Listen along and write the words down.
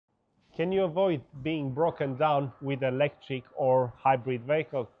Can you avoid being broken down with electric or hybrid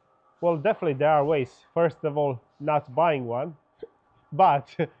vehicle? Well, definitely there are ways. First of all, not buying one,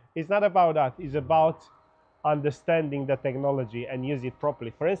 but it's not about that. It's about understanding the technology and use it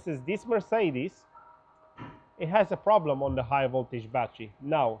properly. For instance, this Mercedes, it has a problem on the high voltage battery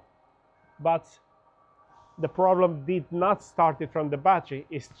now, but the problem did not start from the battery.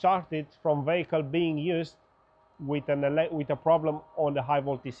 It started from vehicle being used with a problem on the high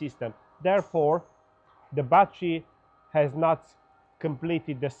voltage system. Therefore, the battery has not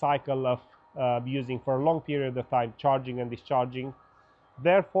completed the cycle of using for a long period of time, charging and discharging.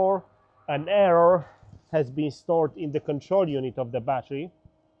 Therefore, an error has been stored in the control unit of the battery,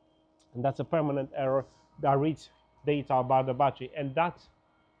 and that's a permanent error that reads data about the battery, and that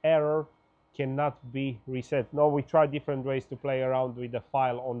error cannot be reset. No, we tried different ways to play around with the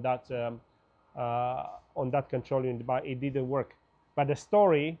file on that control unit, but it didn't work. But the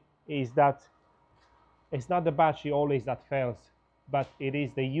story is that it's not the battery always that fails, but it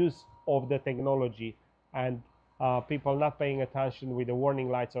is the use of the technology, and people not paying attention with the warning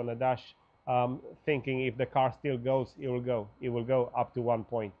lights on the dash, thinking if the car still goes, it will go. It will go up to one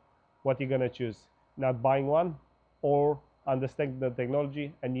point. What are you going to choose? Not buying one, or understand the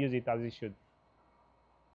technology and use it as it should?